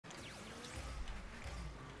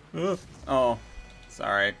Oh,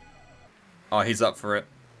 sorry. Oh, he's up for it.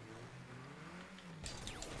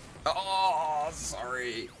 Oh,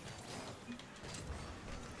 sorry.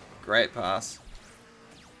 Great pass.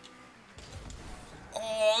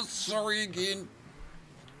 Oh, sorry again.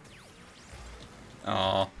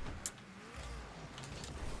 Oh.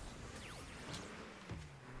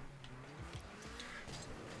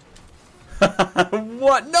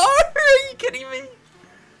 What? No! Are you kidding me?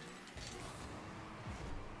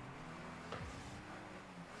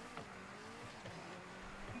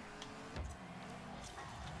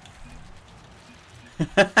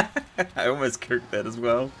 I almost cooked that as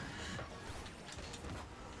well.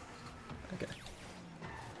 Okay.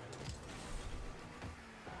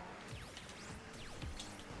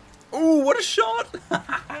 Ooh, what a shot!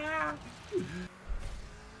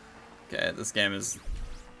 Okay, this game is...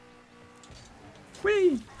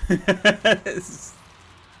 Whee! I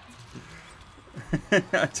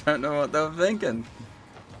don't know what they were thinking.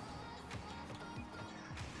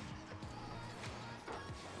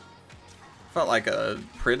 Felt like a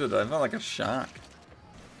predator, I felt like a shark.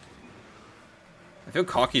 I feel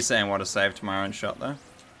cocky saying what a save to my own shot though.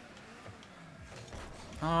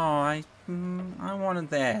 Oh, I wanted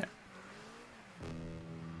that.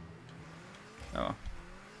 Oh.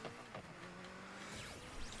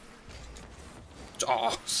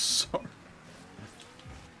 Oh, sorry.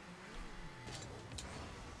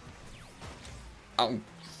 Oh,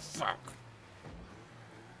 fuck.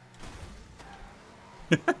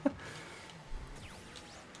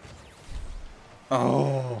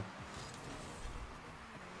 Oh.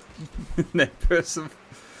 That person.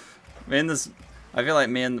 Man, this. I feel like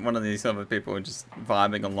me and one of these other people are just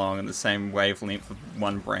vibing along in the same wavelength of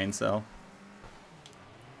one brain cell.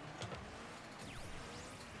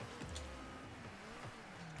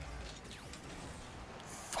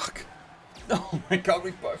 Fuck. Oh my god,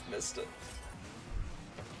 we both missed it.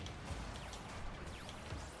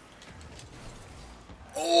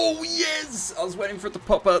 Oh yes! I was waiting for it to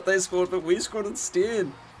pop out. They scored, but we scored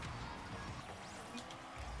instead.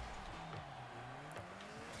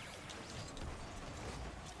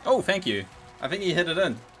 Oh, thank you. I think you hit it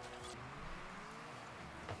in.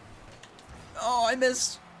 Oh, I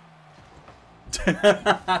missed.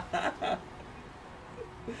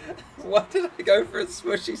 Why did I go for a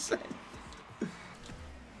swishy save?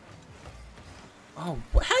 Oh,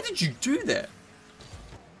 how did you do that?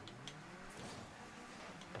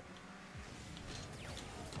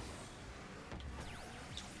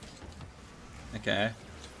 Okay.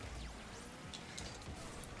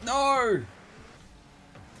 No!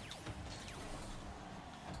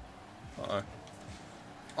 Uh-oh.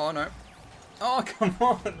 Oh no. Oh, come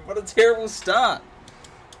on! What a terrible start!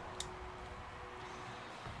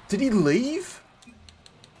 Did he leave?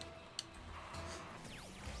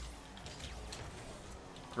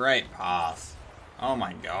 Great pass. Oh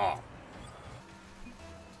my god.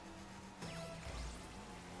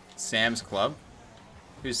 Sam's club?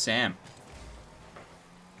 Who's Sam?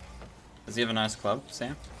 Does he have a nice club,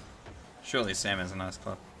 Sam? Surely Sam has a nice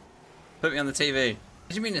club. Put me on the TV.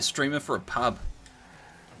 Imagine being a streamer for a pub.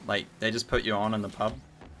 Like, they just put you on in the pub.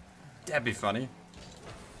 That'd be funny.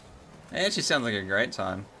 It actually sounds like a great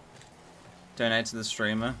time. Donate to the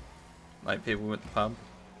streamer. Like people at the pub.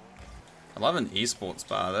 I love an esports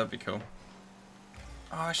bar, that'd be cool.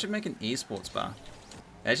 Oh, I should make an esports bar.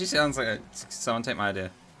 It actually sounds like someone take my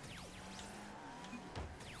idea.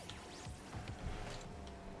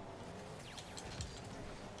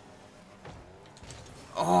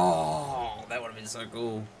 Oh, that would have been so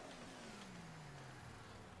cool.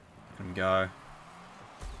 Let him go.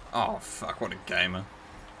 Oh, fuck, what a gamer.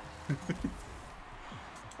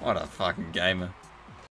 What a fucking gamer.